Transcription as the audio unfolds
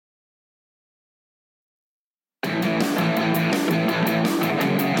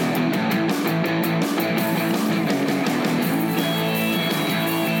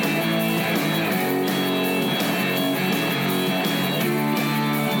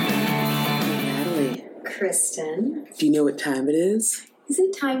Kristen. Do you know what time it is? Is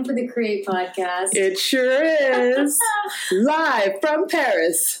it time for the Create Podcast? It sure is. Live from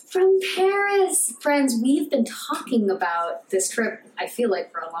Paris. From Paris. Friends, we've been talking about this trip, I feel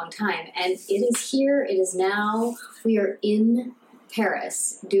like, for a long time. And it is here. It is now. We are in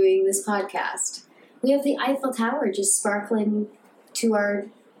Paris doing this podcast. We have the Eiffel Tower just sparkling to our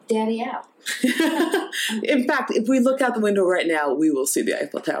daddy out. In fact, if we look out the window right now, we will see the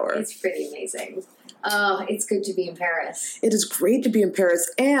Eiffel Tower. It's pretty amazing. Oh, it's good to be in Paris. It is great to be in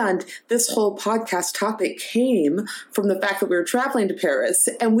Paris, and this whole podcast topic came from the fact that we were traveling to Paris,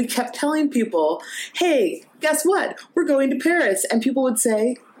 and we kept telling people, hey, guess what? We're going to Paris. And people would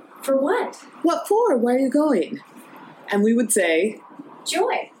say, For what? what for? Why are you going? And we would say,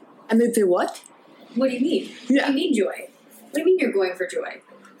 Joy. and they'd say, what? What do you mean? Yeah. What do you mean joy? What do you mean you're going for joy?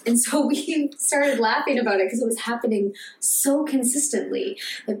 And so we started laughing about it because it was happening so consistently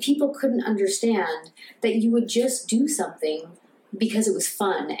that people couldn't understand that you would just do something because it was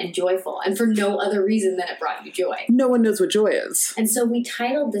fun and joyful and for no other reason than it brought you joy. No one knows what joy is. And so we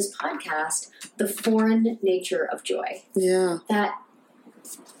titled this podcast, The Foreign Nature of Joy. Yeah. That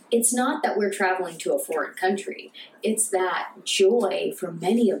it's not that we're traveling to a foreign country. It's that joy for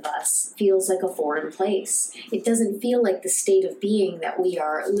many of us feels like a foreign place. It doesn't feel like the state of being that we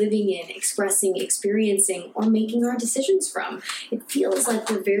are living in, expressing, experiencing, or making our decisions from. It feels like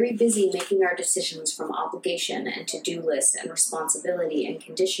we're very busy making our decisions from obligation and to-do list and responsibility and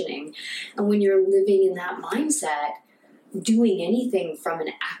conditioning. And when you're living in that mindset, doing anything from an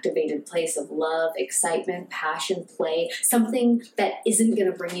activated place of love, excitement, passion, play, something that isn't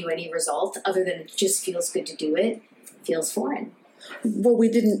going to bring you any result other than it just feels good to do it, feels foreign. Well, we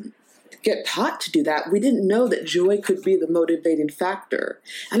didn't get taught to do that. We didn't know that joy could be the motivating factor.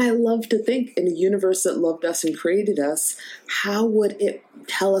 And I love to think in a universe that loved us and created us, how would it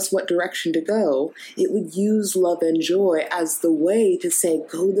tell us what direction to go? It would use love and joy as the way to say,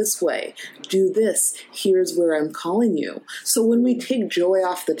 go this way, do this, here's where I'm calling you. So when we take joy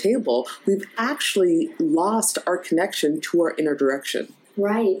off the table, we've actually lost our connection to our inner direction.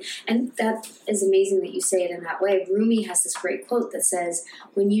 Right. And that is amazing that you say it in that way. Rumi has this great quote that says,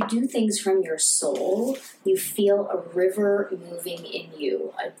 when you do things from your soul, you feel a river moving in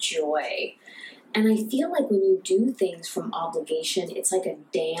you, a joy. And I feel like when you do things from obligation, it's like a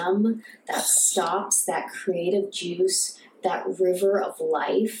dam that stops that creative juice, that river of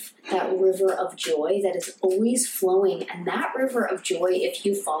life, that river of joy that is always flowing. And that river of joy, if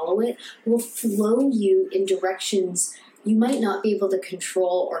you follow it, will flow you in directions you might not be able to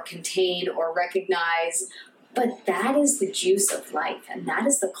control or contain or recognize, but that is the juice of life, and that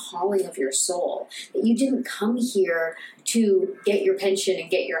is the calling of your soul. That you didn't come here to get your pension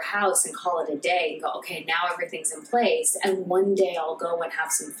and get your house and call it a day and go, okay, now everything's in place, and one day I'll go and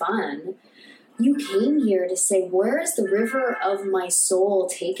have some fun. You came here to say, where is the river of my soul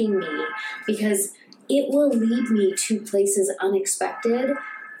taking me? Because it will lead me to places unexpected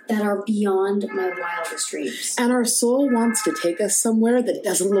that are beyond my wildest dreams. And our soul wants to take us somewhere that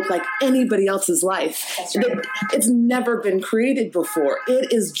doesn't look like anybody else's life. That's right. It's never been created before.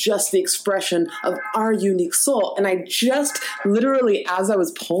 It is just the expression of our unique soul. And I just literally, as I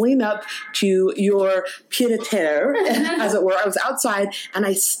was pulling up to your pied-à-terre, as it were, I was outside and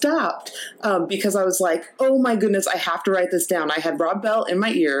I stopped because I was like, oh my goodness, I have to write this down. I had Rob Bell in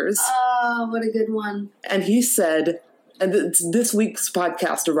my ears. Oh, what a good one. And he said, and it's this week's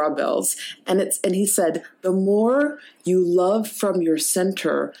podcast of Rob Bell's, and he said, the more you love from your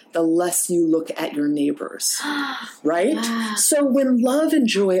center, the less you look at your neighbors, right? Yeah. So when love and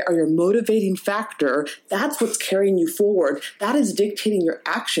joy are your motivating factor, that's what's carrying you forward. That is dictating your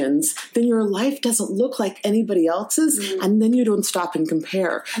actions. Then your life doesn't look like anybody else's, and then you don't stop and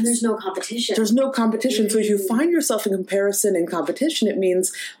compare. And there's no competition. There's no competition. So if you find yourself in comparison and competition, it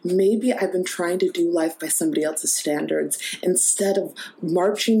means maybe I've been trying to do life by somebody else's standards instead of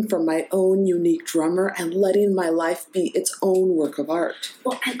marching from my own unique drummer and letting my life be its own work of art.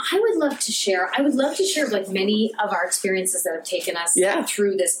 Well, and I would love to share like many of our experiences that have taken us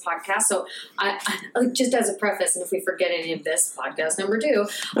through this podcast. So I just as a preface, and if we forget any of this, podcast number 2,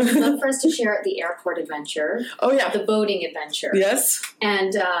 I would love for us to share the airport adventure. Oh yeah. The boating adventure. Yes.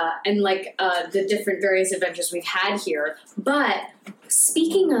 And the different various adventures we've had here. But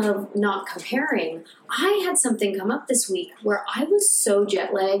speaking of not comparing, I had something come up this week where I was so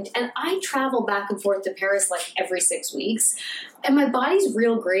jet lagged, and I travel back and forth to Paris like every 6 weeks, and my body's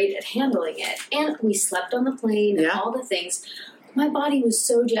real great at handling it. And we slept on the plane and all the things. My body was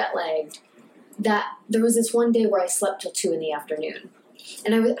so jet lagged that there was this one day where I slept till 2 in the afternoon.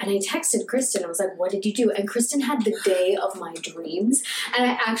 And I texted Kristen. I was like, what did you do? And Kristen had the day of my dreams. And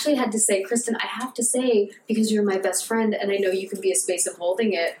I actually had to say, Kristen, I have to say, because you're my best friend and I know you can be a space of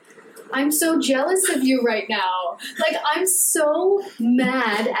holding it, I'm so jealous of you right now. Like, I'm so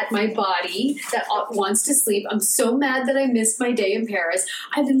mad at my body that wants to sleep. I'm so mad that I missed my day in Paris.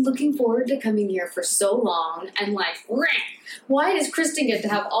 I've been looking forward to coming here for so long. And like, why does Kristen get to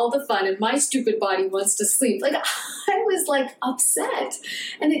have all the fun and my stupid body wants to sleep? Like, I was like upset.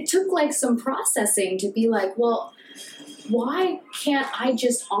 And it took like some processing to be like, well, why can't I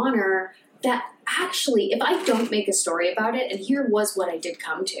just honor that actually, if I don't make a story about it, and here was what I did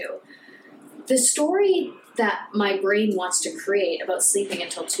come to. The story that my brain wants to create about sleeping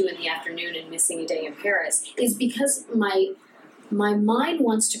until 2 p.m. and missing a day in Paris is because my mind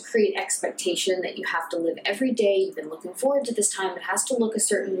wants to create expectation that you have to live every day. You've been looking forward to this time. It has to look a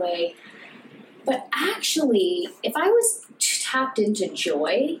certain way. But actually, if I was tapped into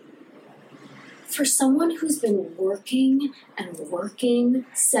joy, for someone who's been working and working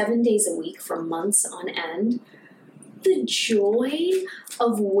 7 days a week for months on end, the joy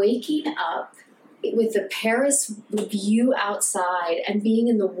of waking up with the Paris view outside and being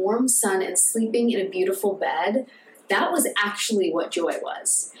in the warm sun and sleeping in a beautiful bed, that was actually what joy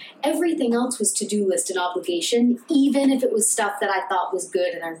was. Everything else was to-do list and obligation, even if it was stuff that I thought was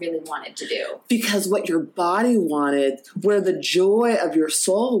good and I really wanted to do. Because what your body wanted, where the joy of your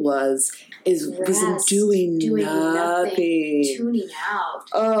soul was in doing nothing. Tuning out.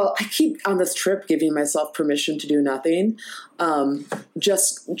 Oh, I keep on this trip giving myself permission to do nothing.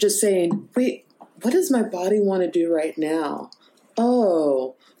 Just saying, wait, what does my body want to do right now?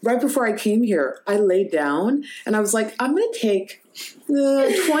 Oh, right before I came here, I laid down and I was like, I'm going to take a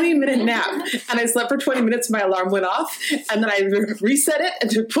 20-minute nap. And I slept for 20 minutes. My alarm went off. And then I reset it and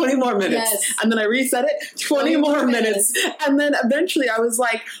took 20 more minutes. Yes. And then I reset it, 20 more minutes. And then eventually I was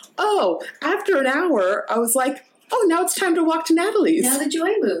like, oh, after an hour, I was like, oh, now it's time to walk to Natalie's. Now the joy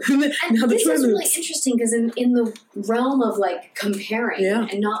moves. And this is really interesting because in the realm of like comparing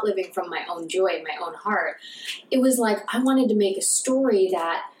and not living from my own joy and my own heart, it was like I wanted to make a story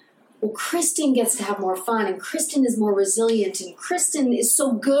that, well, Kristen gets to have more fun and Kristen is more resilient and Kristen is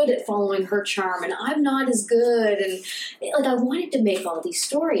so good at following her charm and I'm not as good. And like I wanted to make all these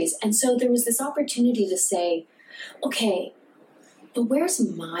stories. And so there was this opportunity to say, okay, but where's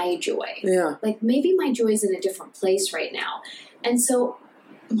my joy? Yeah. Like maybe my joy is in a different place right now. And so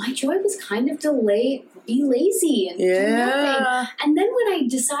my joy was kind of to be lazy and do nothing. And then when I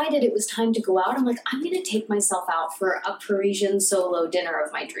decided it was time to go out, I'm like, I'm going to take myself out for a Parisian solo dinner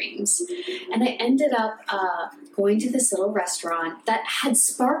of my dreams. And I ended up going to this little restaurant that had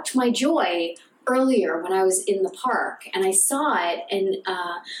sparked my joy earlier when I was in the park, and I saw it, and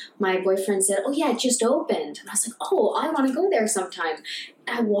my boyfriend said, oh yeah, it just opened. And I was like, oh, I want to go there sometime.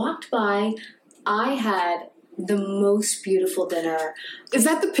 And I walked by. I had the most beautiful dinner. Is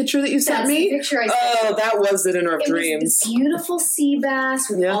that the picture that you sent me? The picture I sent you. That was the dinner of dreams. Was this beautiful sea bass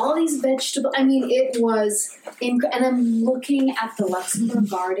with all these vegetables. I mean, it was and I'm looking at the Luxembourg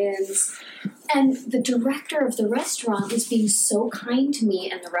Gardens, and the director of the restaurant was being so kind to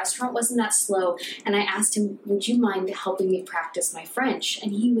me, and the restaurant wasn't that slow, and I asked him, would you mind helping me practice my French?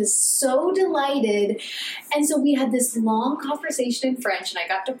 And he was so delighted, and so we had this long conversation in French, and I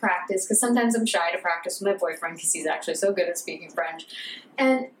got to practice, because sometimes I'm shy to practice with my boyfriend, because he's actually so good at speaking French,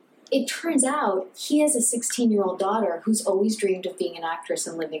 and it turns out he has a 16-year-old daughter who's always dreamed of being an actress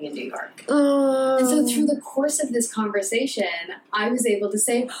and living in New York. Oh. And so through the course of this conversation, I was able to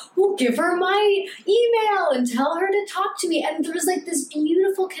say, well, give her my email and tell her to talk to me. And there was like this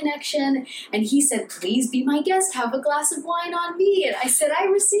beautiful connection. And he said, please be my guest. Have a glass of wine on me. And I said, I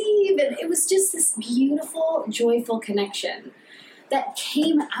receive. And it was just this beautiful, joyful connection that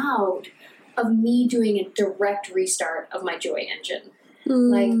came out of me doing a direct restart of my joy engine.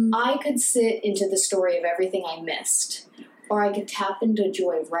 Like, I could sit into the story of everything I missed, or I could tap into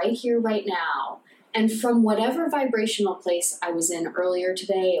joy right here, right now. And from whatever vibrational place I was in earlier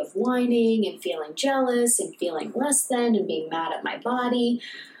today of whining and feeling jealous and feeling less than and being mad at my body,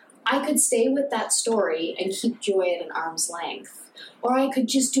 I could stay with that story and keep joy at an arm's length. Or I could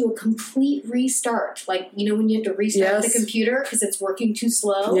just do a complete restart. Like, you know, when you have to restart the computer because it's working too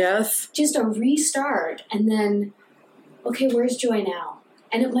slow? Yes. Just a restart, and then, okay, where's joy now?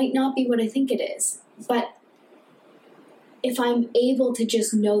 And it might not be what I think it is, but if I'm able to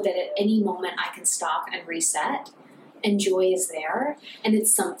just know that at any moment I can stop and reset, and joy is there, and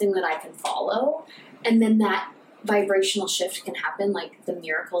it's something that I can follow, and then that vibrational shift can happen, like the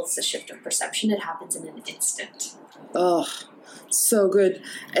miracle is the shift of perception, it happens in an instant. Oh, So good.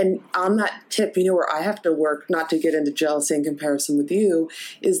 And on that tip, where I have to work not to get into jealousy and comparison with you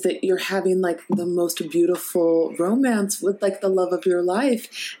is that you're having like the most beautiful romance with like the love of your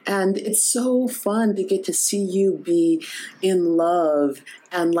life. And it's so fun to get to see you be in love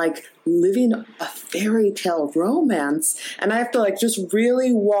and like living a fairy tale romance. And I have to like just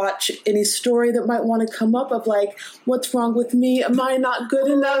really watch any story that might want to come up of like, what's wrong with me? Am I not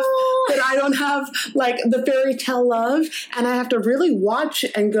good enough that I don't have like the fairy tale love? And I have to really watch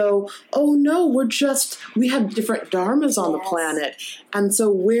and go, oh no, we have different dharmas on the planet. And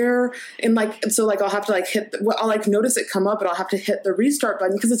so I'll have to like I'll like notice it come up and I'll have to hit the restart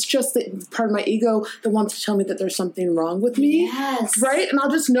button because it's just part of my ego that wants to tell me that there's something wrong with me. Yes. Right? And I'll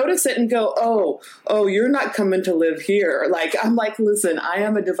just notice it and go, oh, you're not coming to live here. Like, I'm like, listen, I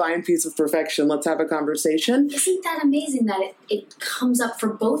am a divine piece of perfection. Let's have a conversation. Isn't that amazing that it comes up for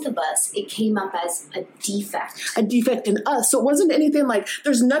both of us? It came up as a defect. A defect in us. So it wasn't anything like,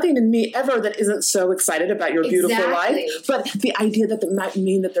 there's nothing in me ever that isn't so excited about your beautiful life. But the idea that might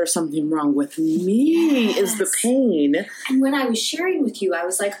mean that there's something wrong with me is the pain. And when I was sharing with you, I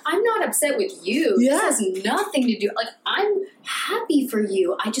was like, I'm not upset with you. Yes. This has nothing to do, like, I'm happy for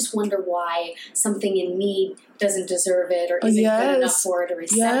you. I just wonder why something in me doesn't deserve it or isn't good enough for it or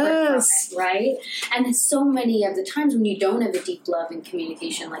is separate from it, right? And so many of the times when you don't have a deep love and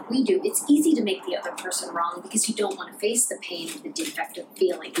communication like we do, it's easy to make the other person wrong because you don't want to face the pain of the defective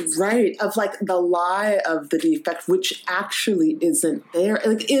feelings. Right, of like the lie of the defect, which actually isn't there.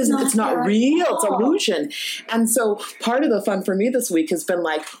 Like, it's not real, it's illusion. And so part of the fun for me this week has been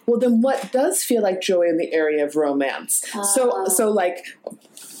like, well, then what does feel like joy in the area of romance? So like,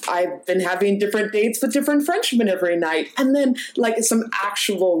 I've been having different dates with different Frenchmen every night. And then like some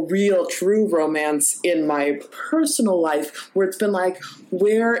actual, real, true romance in my personal life where it's been like,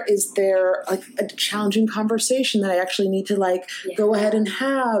 where is there like a challenging conversation that I actually need to like go ahead and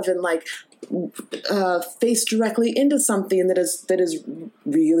have and like face directly into something that is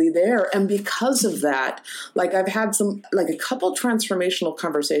really there. And because of that, like I've had a couple transformational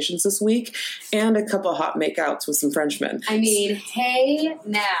conversations this week and a couple hot makeouts with some Frenchmen. I mean, hey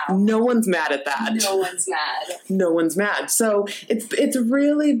now. No one's mad at that. No one's mad. No one's mad. So it's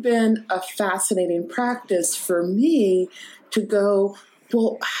really been a fascinating practice for me to go,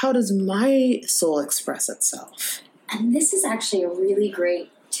 well, how does my soul express itself? And this is actually a really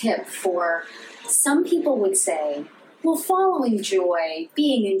great tip for some people would say, well, following joy,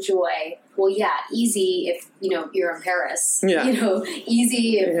 being in joy, well, yeah, easy if, you're in Paris. Yeah.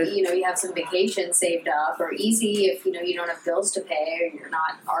 Easy if, you have some vacation saved up, or easy if, you don't have bills to pay, or you're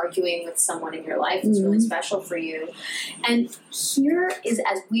not arguing with someone in your life that's really special for you. And here is,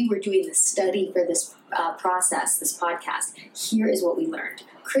 as we were doing the study for this process, this podcast, here is what we learned.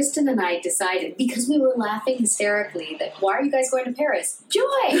 Kristen and I decided, because we were laughing hysterically, that why are you guys going to Paris?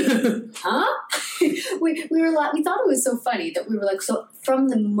 Joy! Huh? we thought it was so funny that we were like, so from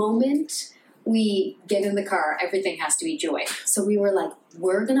the moment we get in the car, everything has to be joy. So we were like,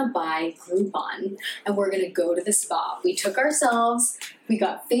 we're going to buy Groupon and we're going to go to the spa. We took ourselves, we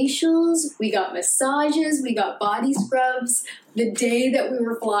got facials, we got massages, we got body scrubs the day that we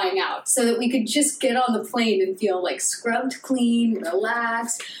were flying out so that we could just get on the plane and feel like scrubbed clean,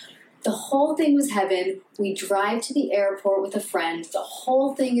 relaxed. The whole thing was heaven. We drive to the airport with a friend. The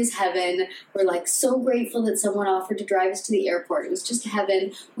whole thing is heaven. We're like so grateful that someone offered to drive us to the airport. It was just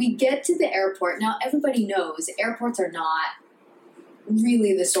heaven. We get to the airport. Now, everybody knows airports are not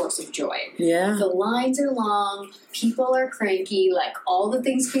really the source of joy. Yeah. The lines are long. People are cranky. Like, all the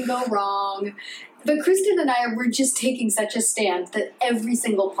things can go wrong. But Kristen and I were just taking such a stand that every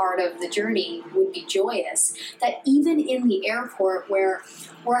single part of the journey would be joyous. That even in the airport where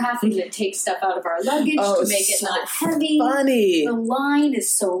we're having to take stuff out of our luggage to make it not heavy. Funny. The line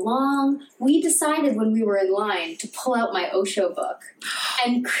is so long. We decided when we were in line to pull out my Osho book.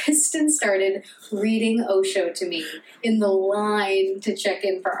 And Kristen started reading Osho to me in the line to check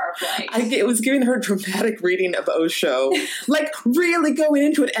in for our flight. I was giving her dramatic reading of Osho, like really going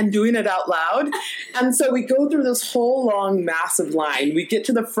into it and doing it out loud. And so we go through this whole long, massive line. We get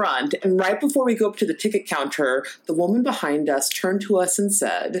to the front, and right before we go up to the ticket counter, the woman behind us turned to us and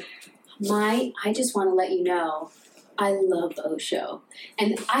said, I just want to let you know, I love Osho.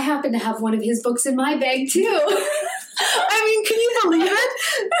 And I happen to have one of his books in my bag, too. I mean, can you believe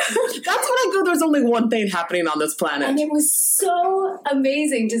it? That's when I go, there's only one thing happening on this planet. And it was so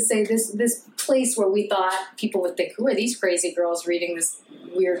amazing to say this place where we thought people would think, who are these crazy girls reading this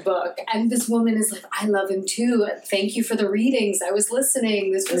weird book? And this woman is like, I love him too. Thank you for the readings. I was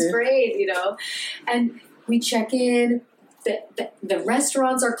listening. This was great, And we check in. The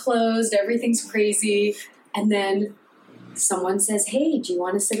restaurants are closed. Everything's crazy. And then someone says, hey, do you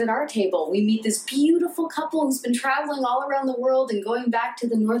want to sit at our table? We meet this beautiful couple who's been traveling all around the world and going back to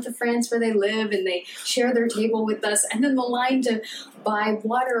the north of France where they live, and they share their table with us. And then the line to buy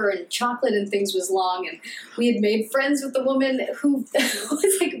water and chocolate and things was long, and we had made friends with the woman who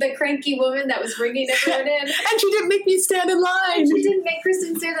was like the cranky woman that was bringing everyone in. And she didn't make me stand in line. And she didn't make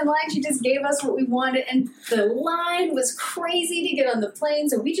Kristen stand in line. She just gave us what we wanted, and the line was crazy to get on the plane,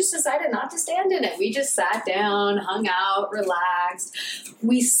 so we just decided not to stand in it. We just sat down, hung out, relaxed.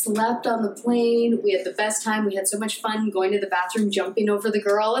 We slept on the plane. We had the best time. We had so much fun going to the bathroom, jumping over the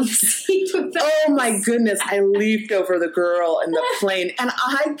girl in the seat with us. Oh my goodness, I leaped over the girl in the plane. And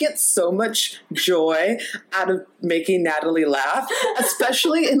I get so much joy out of making Natalie laugh,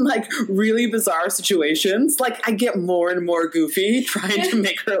 especially in like really bizarre situations. Like I get more and more goofy trying to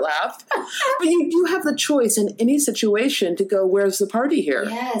make her laugh. But you do have the choice in any situation to go, where's the party here?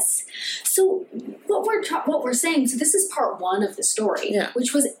 Yes. So what we're saying, so this is part one of the story,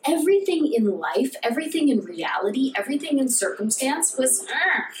 which was everything in life, everything in reality, everything in circumstance was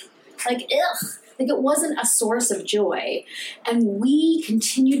like, ugh. Like it wasn't a source of joy. And we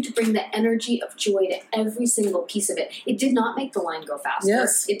continued to bring the energy of joy to every single piece of it. It did not make the line go faster.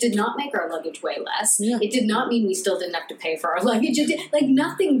 Yes. It did not make our luggage weigh less. Yeah. It did not mean we still didn't have to pay for our luggage. Like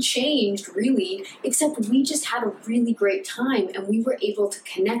nothing changed really, except we just had a really great time, and we were able to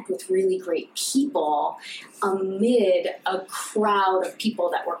connect with really great people amid a crowd of people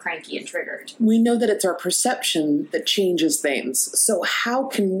that were cranky and triggered. We know that it's our perception that changes things. So how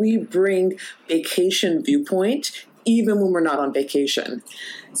can we bring vacation viewpoint even when we're not on vacation?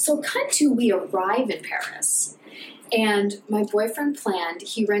 So cut to, we arrive in Paris, and my boyfriend planned,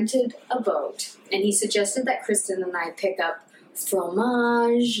 he rented a boat, and he suggested that Kristen and I pick up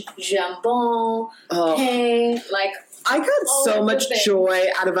fromage, jambon, pain, like I got so much joy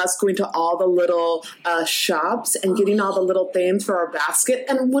out of us going to all the little shops and getting all the little things for our basket.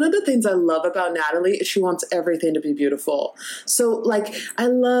 And one of the things I love about Natalie is she wants everything to be beautiful. So, like, I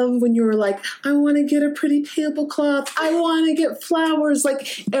love when you were like, I want to get a pretty tablecloth. I want to get flowers.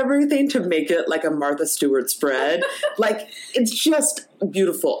 Like, everything to make it like a Martha Stewart spread. Like, it's just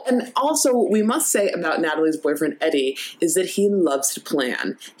beautiful. And also, we must say about Natalie's boyfriend, Eddie, is that he loves to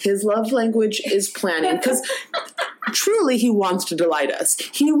plan. His love language is planning, because truly he wants to delight us.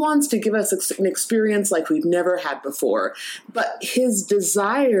 He wants to give us an experience like we've never had before. But his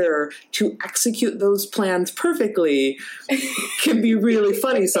desire to execute those plans perfectly can be really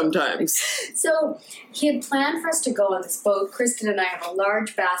funny sometimes. So he had planned for us to go on this boat. Kristen and I have a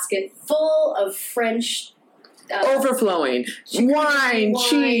large basket full of French overflowing wine,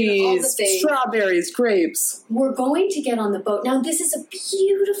 cheese, strawberries, grapes. We're going to get on the boat. Now, this is a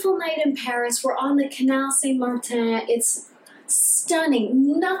beautiful night in Paris. We're on the Canal Saint-Martin. It's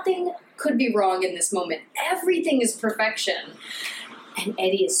stunning. Nothing could be wrong in this moment. Everything is perfection. And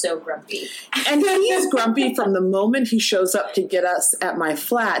Eddie is so grumpy. And he's grumpy from the moment he shows up to get us at my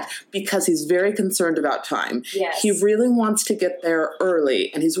flat, because he's very concerned about time. Yes. He really wants to get there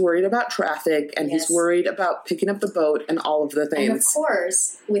early, and he's worried about traffic, and he's worried about picking up the boat and all of the things. And of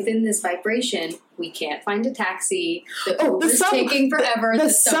course, within this vibration, we can't find a taxi. The Uber's taking forever. The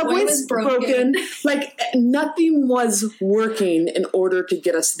subway was broken. Like, nothing was working in order to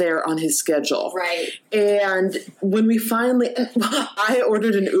get us there on his schedule. Right. And when we finally, I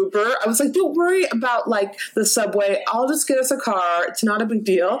ordered an Uber. I was like, don't worry about, like, the subway. I'll just get us a car. It's not a big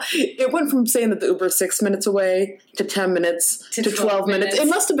deal. It went from saying that the Uber's 6 minutes away to 10 minutes to 12 minutes. It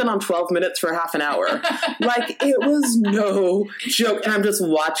must have been on 12 minutes for half an hour. Like, it was no joke. And I'm just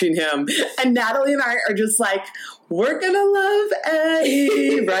watching him. And Natalie and I are just like, we're gonna love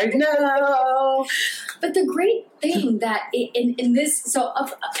Eddie right now. But the great thing that in this, so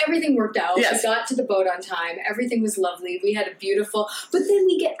everything worked out. Yes. We got to the boat on time. Everything was lovely. We had a beautiful, but then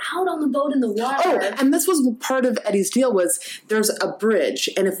we get out on the boat in the water. Oh, and this was part of Eddie's deal, was there's a bridge,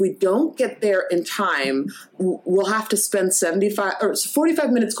 and if we don't get there in time, we'll have to spend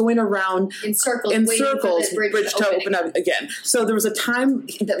 45 minutes going around in circles, the bridge to open up again. So there was a time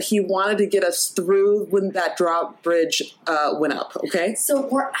that he wanted to get us through when that drop bridge went up. Okay, so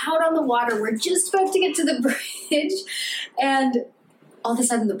we're out on the water. We're just about to get to the bridge, and all of a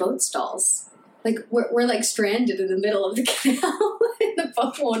sudden the boat stalls. Like, we're like stranded in the middle of the canal and the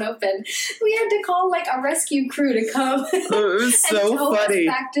boat won't open. We had to call like a rescue crew to come it was so tow funny.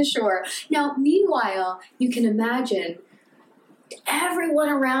 us back to shore. Now, meanwhile, you can imagine everyone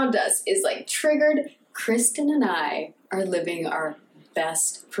around us is like triggered. Kristen and I are living our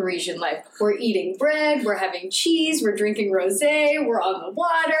best Parisian life. We're eating bread, we're having cheese, we're drinking rosé, we're on the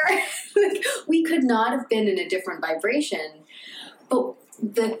water. Like, we could not have been in a different vibration. But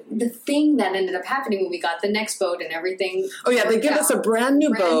the thing that ended up happening when we got the next boat and everything. Oh yeah, they give us a brand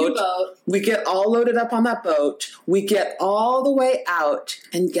new boat. We get all loaded up on that boat. We get all the way out.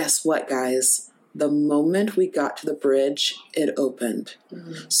 And guess what, guys? The moment we got to the bridge, it opened.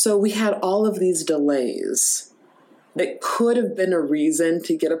 Mm-hmm. So we had all of these delays that could have been a reason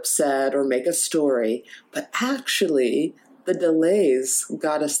to get upset or make a story, but actually the delays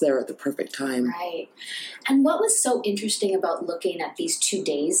got us there at the perfect time. Right. And what was so interesting about looking at these 2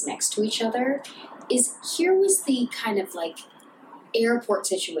 days next to each other is here was the kind of like airport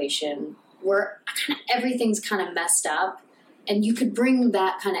situation where kind of everything's kind of messed up, and you could bring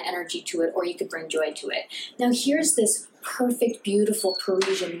that kind of energy to it, or you could bring joy to it. Now here's this perfect, beautiful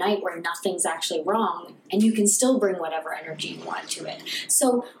Parisian night where nothing's actually wrong, and you can still bring whatever energy you want to it.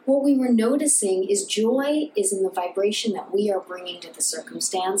 So what we were noticing is joy is in the vibration that we are bringing to the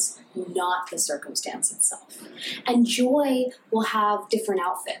circumstance, not the circumstance itself. And joy will have different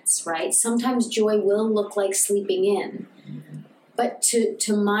outfits, right? Sometimes joy will look like sleeping in. But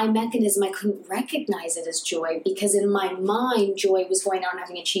to my mechanism, I couldn't recognize it as joy because in my mind, joy was going out and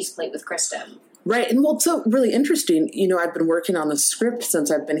having a cheese plate with Kristen. Right. And well, it's so really interesting. You know, I've been working on the script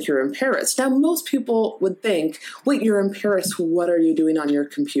since I've been here in Paris. Now, most people would think, wait, you're in Paris. What are you doing on your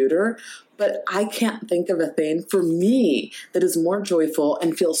computer? But I can't think of a thing for me that is more joyful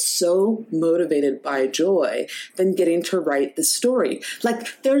and feels so motivated by joy than getting to write the story.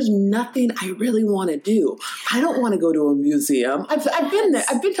 Like, there's nothing I really want to do. I don't want to go to a museum. I've been there.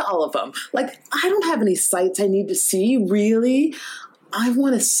 I've been to all of them. Like, I don't have any sights I need to see, really. I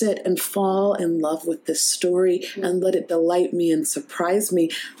want to sit and fall in love with this story and let it delight me and surprise me.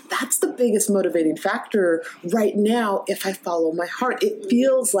 That's the biggest motivating factor right now if I follow my heart. It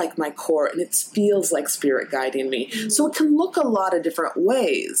feels like my core and it feels like spirit guiding me. So it can look a lot of different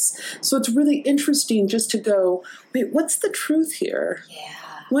ways. So it's really interesting just to go, wait, what's the truth here? Yeah.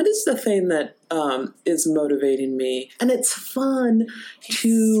 What is the thing that is motivating me? And it's fun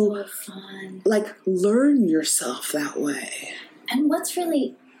to like learn yourself that way. And what's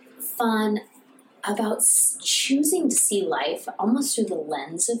really fun about choosing to see life almost through the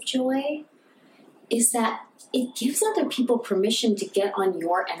lens of joy is that it gives other people permission to get on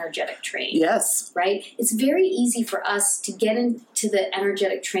your energetic train. Yes. Right? It's very easy for us to get into the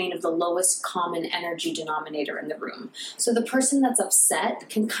energetic train of the lowest common energy denominator in the room. So the person that's upset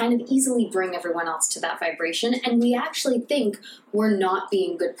can kind of easily bring everyone else to that vibration. And we actually think we're not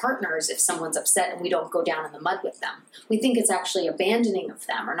being good partners if someone's upset and we don't go down in the mud with them. We think it's actually abandoning of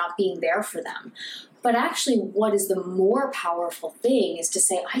them or not being there for them. But actually, what is the more powerful thing is to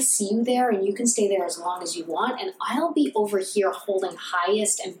say, I see you there and you can stay there as long as you want, and I'll be over here holding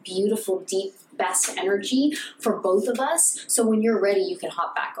highest and beautiful, deep, best energy for both of us. So when you're ready, you can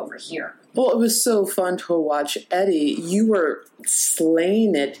hop back over here. Well, it was so fun to watch Eddie. You were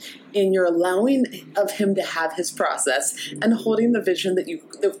slaying it in your allowing of him to have his process and holding the vision that we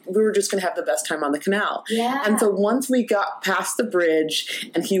were just going to have the best time on the canal. Yeah. And so once we got past the bridge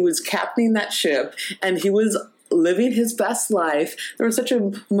and he was captaining that ship and he was living his best life, there was such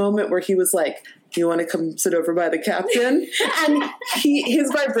a moment where he was like, do you want to come sit over by the captain? And his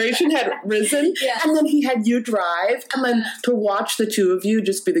vibration had risen, yes. And then he had you drive, and then to watch the two of you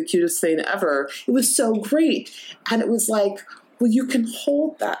just be the cutest thing ever. It was so great. And it was like, well, you can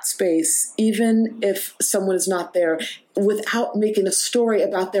hold that space even if someone is not there without making a story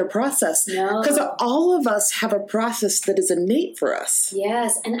about their process. No. Because all of us have a process that is innate for us.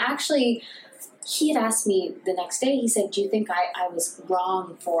 Yes, and actually, he had asked me the next day, he said, do you think I was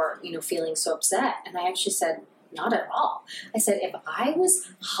wrong for, feeling so upset? And I actually said, not at all. I said, if I was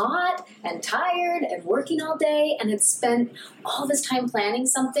hot and tired and working all day and had spent all this time planning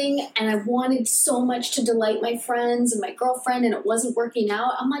something and I wanted so much to delight my friends and my girlfriend and it wasn't working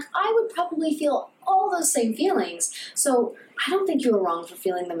out, I'm like, I would probably feel all those same feelings. So I don't think you were wrong for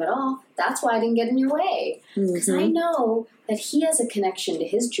feeling them at all. That's why I didn't get in your way. Because I know that he has a connection to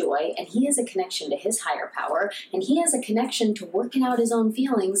his joy and he has a connection to his higher power and he has a connection to working out his own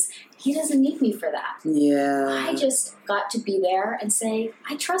feelings. He doesn't need me for that. Yeah. I just got to be there and say,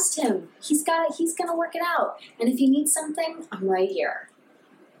 I trust him. He's going to work it out. And if he needs something, I'm right here.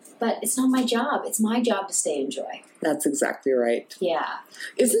 But it's not my job. It's my job to stay in joy. That's exactly right. Yeah.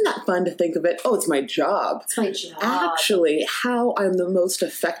 Isn't that fun to think of it? Oh, it's my job. It's my job. Actually, how I'm the most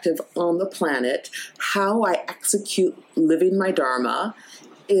effective on the planet, how I execute living my Dharma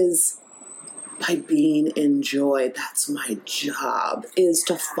is by being in joy. That's my job, is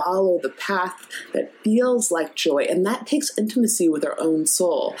to follow the path that feels like joy. And that takes intimacy with our own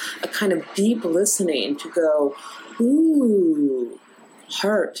soul, a kind of deep listening to go, ooh,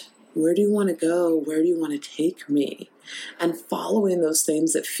 heart, where do you want to go? Where do you want to take me? and following those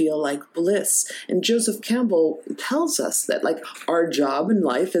things that feel like bliss. And Joseph Campbell tells us that like our job in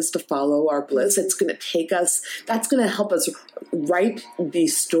life is to follow our bliss. It's going to take us, that's going to help us write the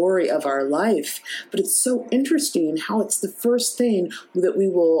story of our life. But it's so interesting how it's the first thing that we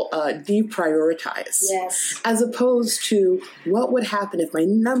will deprioritize. Yes. As opposed to what would happen if my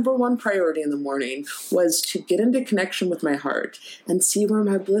number one priority in the morning was to get into connection with my heart and see where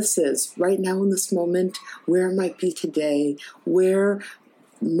my bliss is right now in this moment, where it might be today, where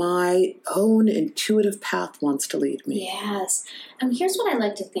my own intuitive path wants to lead me. Yes. And here's what I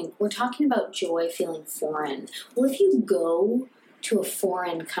like to think. We're talking about joy feeling foreign. Well, if you go to a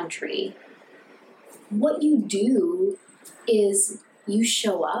foreign country, what you do is you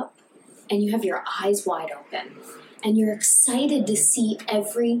show up and you have your eyes wide open and you're excited to see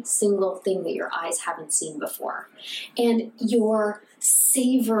every single thing that your eyes haven't seen before. And you're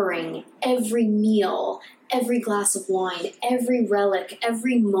savoring every meal, every glass of wine, every relic,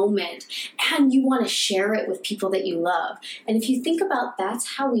 every moment, and you want to share it with people that you love. And if you think about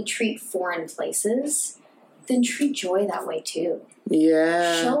that's how we treat foreign places, then treat joy that way too.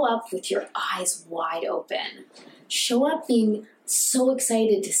 Yeah. Show up with your eyes wide open. Show up being so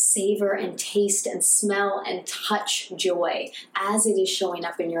excited to savor and taste and smell and touch joy as it is showing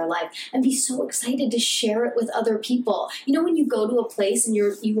up in your life, and be so excited to share it with other people. You know, when you go to a place and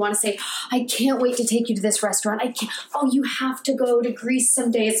you want to say, I can't wait to take you to this restaurant. You have to go to Greece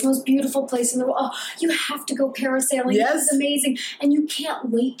someday. It's the most beautiful place in the world. Oh, you have to go parasailing. Yes. This is amazing. And you can't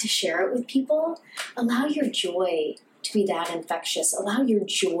wait to share it with people. Allow your joy to be that infectious. Allow your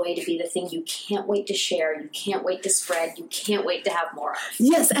joy to be the thing you can't wait to share, you can't wait to spread, you can't wait to have more of.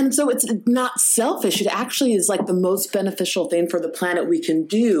 Yes, and so it's not selfish. It actually is like the most beneficial thing for the planet we can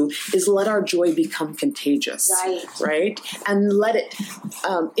do is let our joy become contagious. Right? And let it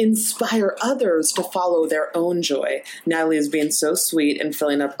inspire others to follow their own joy. Natalie is being so sweet and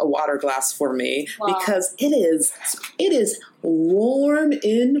filling up a water glass for me because it is warm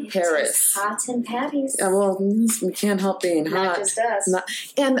in Paris. Hot in Paris. Well, we can't help being hot. Not just us.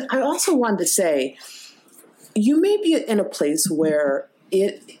 And I also wanted to say, you may be in a place where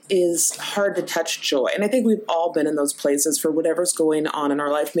it is hard to touch joy. And I think we've all been in those places for whatever's going on in our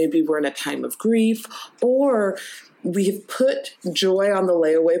life. Maybe we're in a time of grief, or we've put joy on the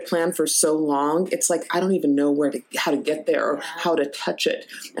layaway plan for so long, it's like I don't even know how to get there or how to touch it.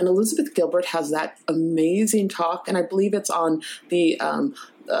 And Elizabeth Gilbert has that amazing talk, and I believe it's on the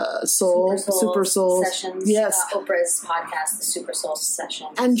Super Soul Sessions. Yes. Oprah's podcast, the Super Soul Sessions.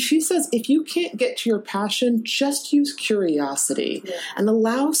 And she says, if you can't get to your passion, just use curiosity and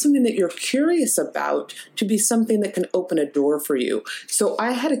allow something that you're curious about to be something that can open a door for you. So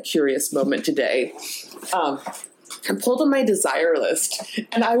I had a curious moment today. I pulled on my desire list,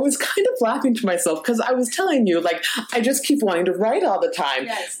 and I was kind of laughing to myself because I was telling you, like, I just keep wanting to write all the time.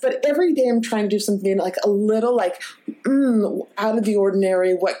 Yes. But every day I'm trying to do something like a little like out of the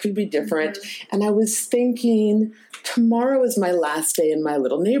ordinary, what could be different? Mm-hmm. And I was thinking, tomorrow is my last day in my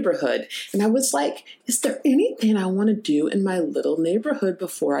little neighborhood. And I was like, is there anything I want to do in my little neighborhood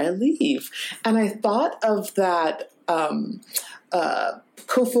before I leave? And I thought of that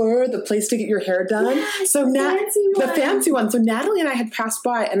coiffeur, the place to get your hair done. Yes, so the fancy one. So Natalie and I had passed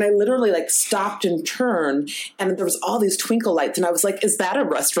by, and I literally like stopped and turned, and there was all these twinkle lights, and I was like, is that a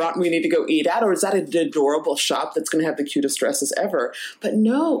restaurant we need to go eat at, or is that an adorable shop that's going to have the cutest dresses ever? But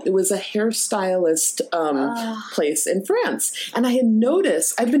no, it was a hairstylist place in France. And I had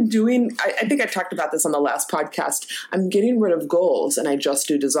noticed, I've been doing, I think I talked about this on the last podcast, I'm getting rid of goals, and I just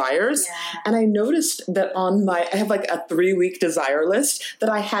do desires. Yeah. And I noticed that I have like a 3-week desire list, that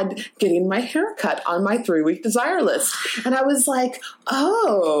I had getting my hair cut on my 3-week desire list. And I was like,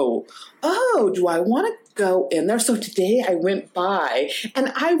 oh, do I want to go in there? So today I went by,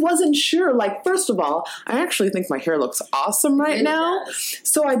 and I wasn't sure. Like, first of all, I actually think my hair looks awesome right now.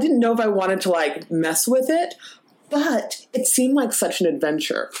 So I didn't know if I wanted to like mess with it. But it seemed like such an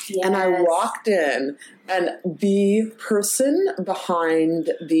adventure. Yes. And I walked in, and the person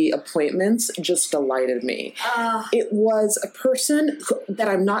behind the appointments just delighted me. It was a person that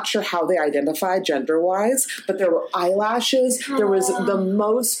I'm not sure how they identify gender-wise, but there were eyelashes. There was the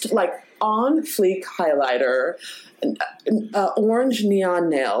most like on fleek highlighter, orange neon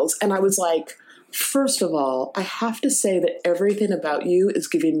nails. And I was like, first of all, I have to say that everything about you is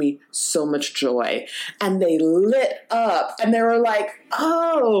giving me so much joy. And they lit up, and they were like,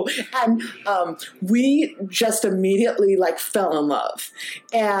 oh, and we just immediately like fell in love.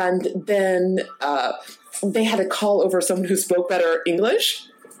 And then they had to call over someone who spoke better English.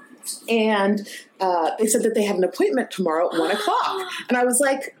 And they said that they had an appointment tomorrow at 1:00. And I was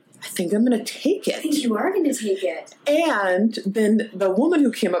like, I think I'm going to take I think it. you are going to take it. And then the woman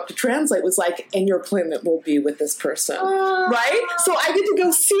who came up to translate was like, and your appointment will be with this person. Right? So I get to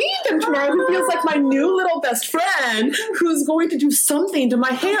go see them tomorrow, who feels like my new little best friend who's going to do something to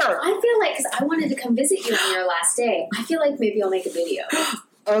my hair. I feel like, because I wanted to come visit you on your last day, I feel like maybe I'll make a video.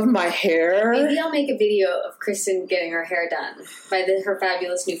 Of my hair. Maybe I'll make a video of Kristen getting her hair done by her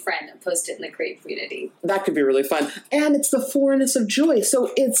fabulous new friend and post it in the creative community. That could be really fun. And it's the foreignness of joy.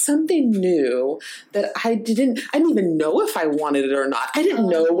 So it's something new that I didn't even know if I wanted it or not. I didn't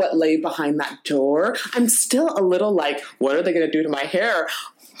know what lay behind that door. I'm still a little like, what are they going to do to my hair?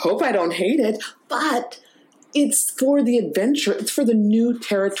 Hope I don't hate it. But it's for the adventure. It's for the new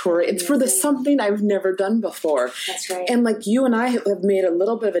territory. It's for the something I've never done before. That's right. And like you and I have made a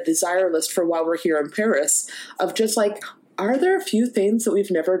little bit of a desire list for while we're here in Paris of just like, are there a few things that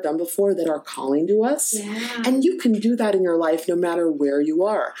we've never done before that are calling to us? Yeah. And you can do that in your life no matter where you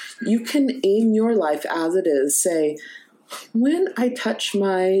are. You can aim your life as it is. Say, when I touch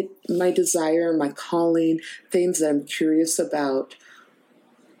my desire, my calling, things that I'm curious about,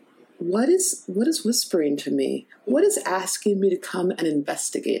 what is whispering to me? What is asking me to come and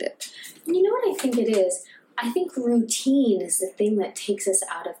investigate it? You know what I think it is? I think routine is the thing that takes us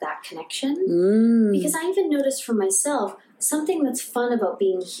out of that connection. Because I even noticed for myself, something that's fun about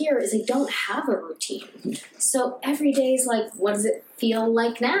being here is I don't have a routine. So every day is like, what does it feel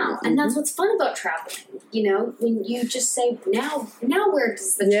like now? And that's what's fun about traveling. You know, when you just say, now where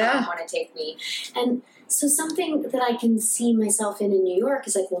does the time want to take me? And so something that I can see myself in New York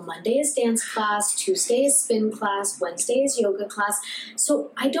is like, well, Monday is dance class, Tuesday is spin class, Wednesday is yoga class.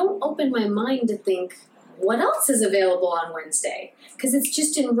 So I don't open my mind to think, what else is available on Wednesday? Because it's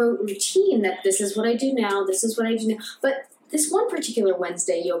just in routine that this is what I do now, this is what I do now. But this one particular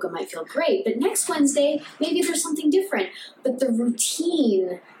Wednesday, yoga might feel great. But next Wednesday, maybe there's something different. But the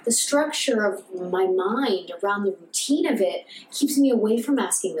routine, the structure of my mind around the routine of it keeps me away from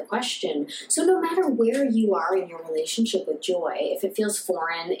asking the question. So no matter where you are in your relationship with joy, if it feels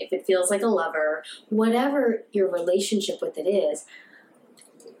foreign, if it feels like a lover, whatever your relationship with it is,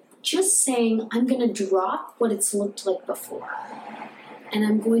 just saying, I'm going to drop what it's looked like before. And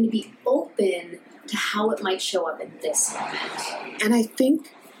I'm going to be open to how it might show up in this moment. And I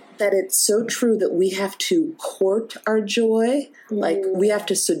think that it's so true that we have to court our joy, like we have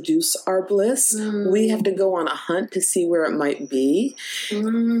to seduce our bliss. We have to go on a hunt to see where it might be.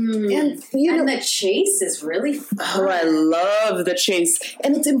 And you know, the chase is really fun. Oh, I love the chase.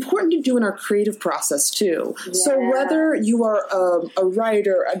 And it's important to do in our creative process too. Yeah. So whether you are a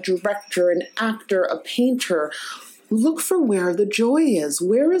writer, a director, an actor, a painter, look for where the joy is.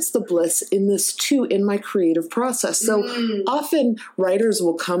 Where is the bliss in this too, in my creative process? So often writers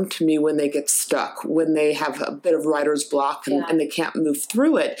will come to me when they get stuck, when they have a bit of writer's block and they can't move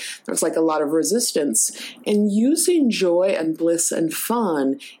through it. There's like a lot of resistance. And using joy and bliss and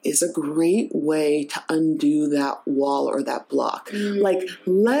fun is a great way to undo that wall or that block. Like,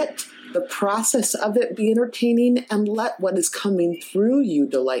 let the process of it be entertaining and let what is coming through you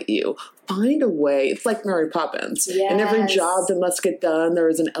delight you. Find a way. It's like Mary Poppins. In every job that must get done, there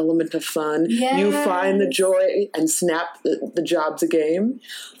is an element of fun. You find the joy and snap the job's a game.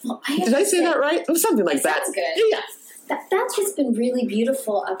 Well, Did I say that right? It was something like that. Sounds good. Yeah. That's what's been really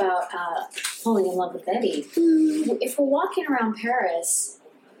beautiful about falling in love with Betty. If we're walking around Paris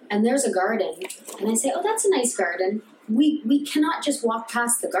and there's a garden, and I say, oh, that's a nice garden, we cannot just walk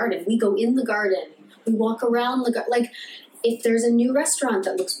past the garden. We go in the garden. We walk around the garden. Like, if there's a new restaurant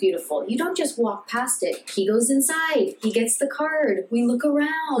that looks beautiful, you don't just walk past it. He goes inside. He gets the card. We look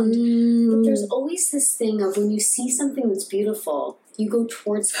around. But there's always this thing of when you see something that's beautiful, you go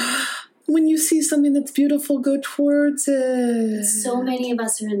towards it. When you see something that's beautiful, go towards it. So many of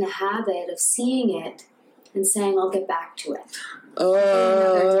us are in the habit of seeing it and saying, I'll get back to it. Oh.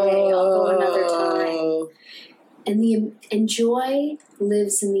 Another day. I'll go another time. And joy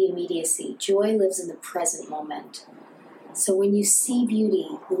lives in the immediacy. Joy lives in the present moment. So when you see beauty,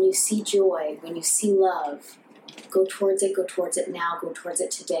 when you see joy, when you see love, go towards it now, go towards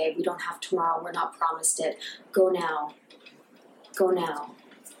it today. We don't have tomorrow. We're not promised it. Go now. Go now.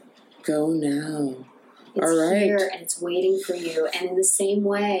 Go now. It's all right. here and it's waiting for you. And in the same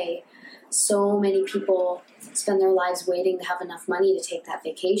way, so many people spend their lives waiting to have enough money to take that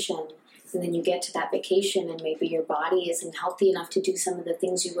vacation. And then you get to that vacation and maybe your body isn't healthy enough to do some of the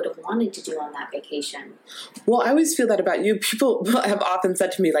things you would have wanted to do on that vacation. Well, I always feel that about you. People have often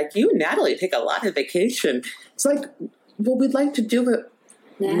said to me, like, you and Natalie take a lot of vacation. It's like, well, we'd like to do it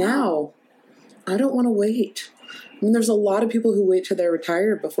now. I don't want to wait. I mean, there's a lot of people who wait till they're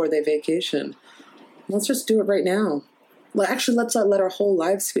retired before they vacation. Let's just do it right now. Well, actually, let's let our whole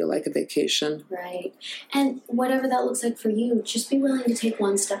lives feel like a vacation. Right. And whatever that looks like for you, just be willing to take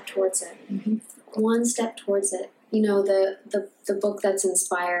one step towards it. Mm-hmm. One step towards it. You know, the book that's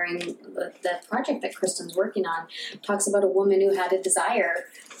inspiring, the project that Kristen's working on, talks about a woman who had a desire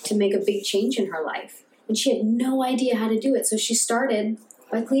to make a big change in her life. And she had no idea how to do it. So she started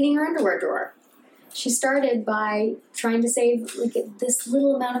by cleaning her underwear drawer. She started by trying to save this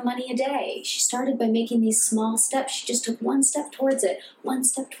little amount of money a day. She started by making these small steps. She just took one step towards it, one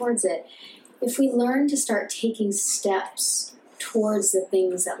step towards it. If we learn to start taking steps towards the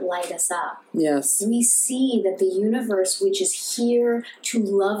things that light us up, yes, we see that the universe, which is here to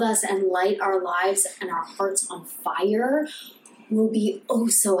love us and light our lives and our hearts on fire, will be oh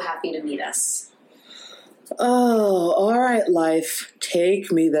so happy to meet us. Oh, all right, life. Take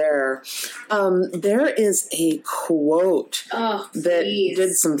me there. There is a quote that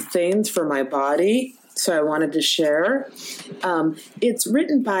did some things for my body, so I wanted to share. It's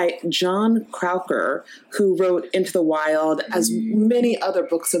written by John Crowker, who wrote Into the Wild, as many other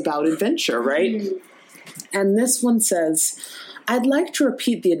books about adventure, right? And this one says, I'd like to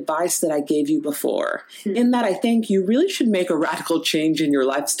repeat the advice that I gave you before, in that I think you really should make a radical change in your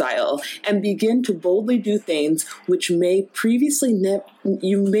lifestyle and begin to boldly do things which you may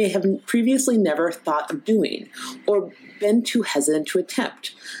have previously never thought of doing or been too hesitant to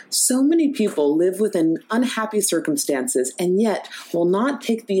attempt. So many people live within unhappy circumstances and yet will not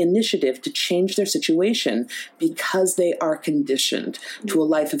take the initiative to change their situation because they are conditioned to a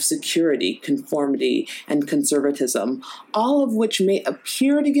life of security, conformity, and conservatism, all of which may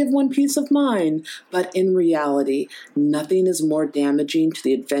appear to give one peace of mind, but in reality, nothing is more damaging to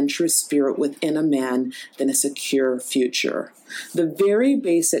the adventurous spirit within a man than a secure future. The very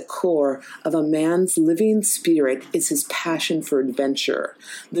basic core of a man's living spirit is his passion for adventure.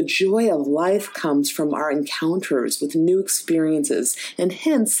 The joy of life comes from our encounters with new experiences, and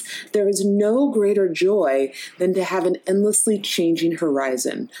hence there is no greater joy than to have an endlessly changing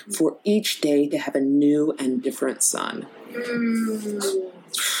horizon, for each day to have a new and different sun.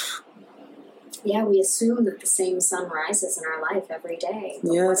 Yeah, we assume that the same sun rises in our life every day.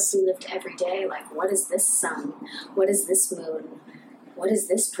 But yes. What if we lived every day like, what is this sun? What is this moon? What is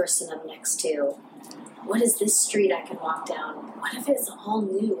this person I'm next to? What is this street I can walk down? What if it's all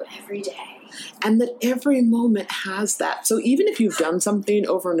new every day? And that every moment has that. So even if you've done something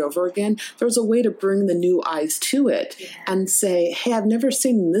over and over again, there's a way to bring the new eyes to it and say, hey, I've never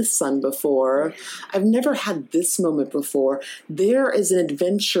seen this sun before. I've never had this moment before. There is an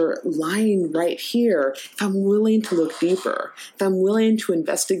adventure lying right here if I'm willing to look deeper, if I'm willing to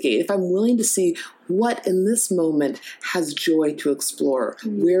investigate, if I'm willing to see what in this moment has joy to explore.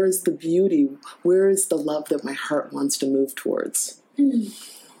 Where is the beauty? Where is the love that my heart wants to move towards?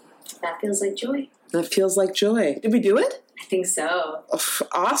 That feels like joy. That feels like joy. Did we do it? I think so. Oh,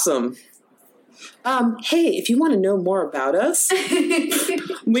 awesome. Hey, if you want to know more about us,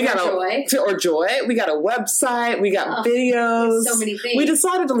 we got Joy. We got a website. We got videos. So many things. We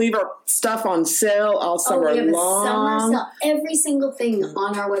decided to leave our stuff on sale all summer we have long. A summer sale. Every single thing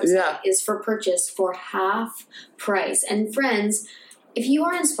on our website is for purchase for half price. And friends, if you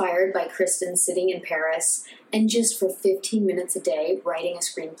are inspired by Kristen sitting in Paris and just for 15 minutes a day writing a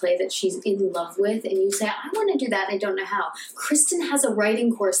screenplay that she's in love with, and you say, I want to do that, I don't know how, Kristen has a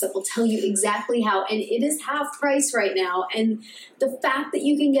writing course that will tell you exactly how, and it is half price right now. And the fact that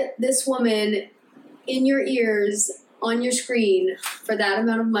you can get this woman in your ears on your screen for that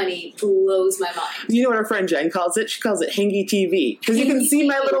amount of money blows my mind. You know what our friend Jen calls it? She calls it Hangy TV. Because you can see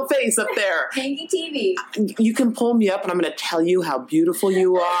my little face up there. Hangy TV. You can pull me up and I'm going to tell you how beautiful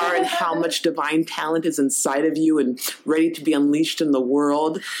you are and how much divine talent is inside of you and ready to be unleashed in the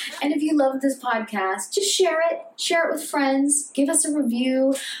world. And if you love this podcast, just share it. Share it with friends. Give us a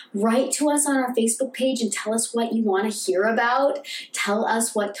review. Write to us on our Facebook page and tell us what you want to hear about. Tell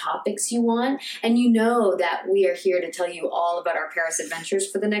us what topics you want. And you know that we are here to tell you all about our Paris adventures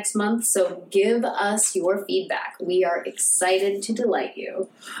for the next month. So give us your feedback. We are excited to delight you.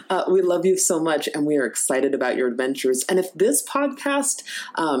 We love you so much, and we are excited about your adventures. And if this podcast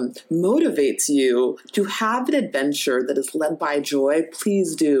motivates you to have an adventure that is led by joy,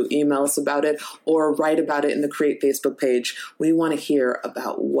 please do email us about it or write about it in the Create Facebook page. We want to hear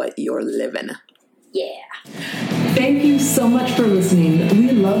about what you're living. Yeah. Thank you so much for listening.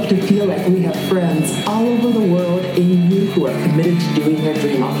 We love to feel like we have friends all over the world and you who are committed to doing their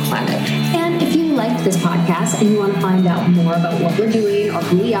dream on the planet. And if you liked this podcast and you want to find out more about what we're doing or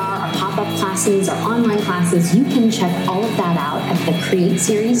who we are, our pop-up classes, our online classes, you can check all of that out at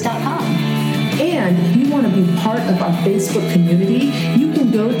thecreateseries.com. And if you want to be part of our Facebook community, you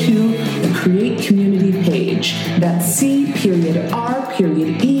can go to Create Community page. That's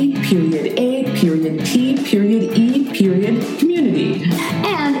C.R.E.A.T.community.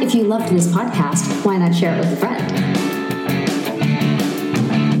 And if you loved this podcast, why not share it with a friend?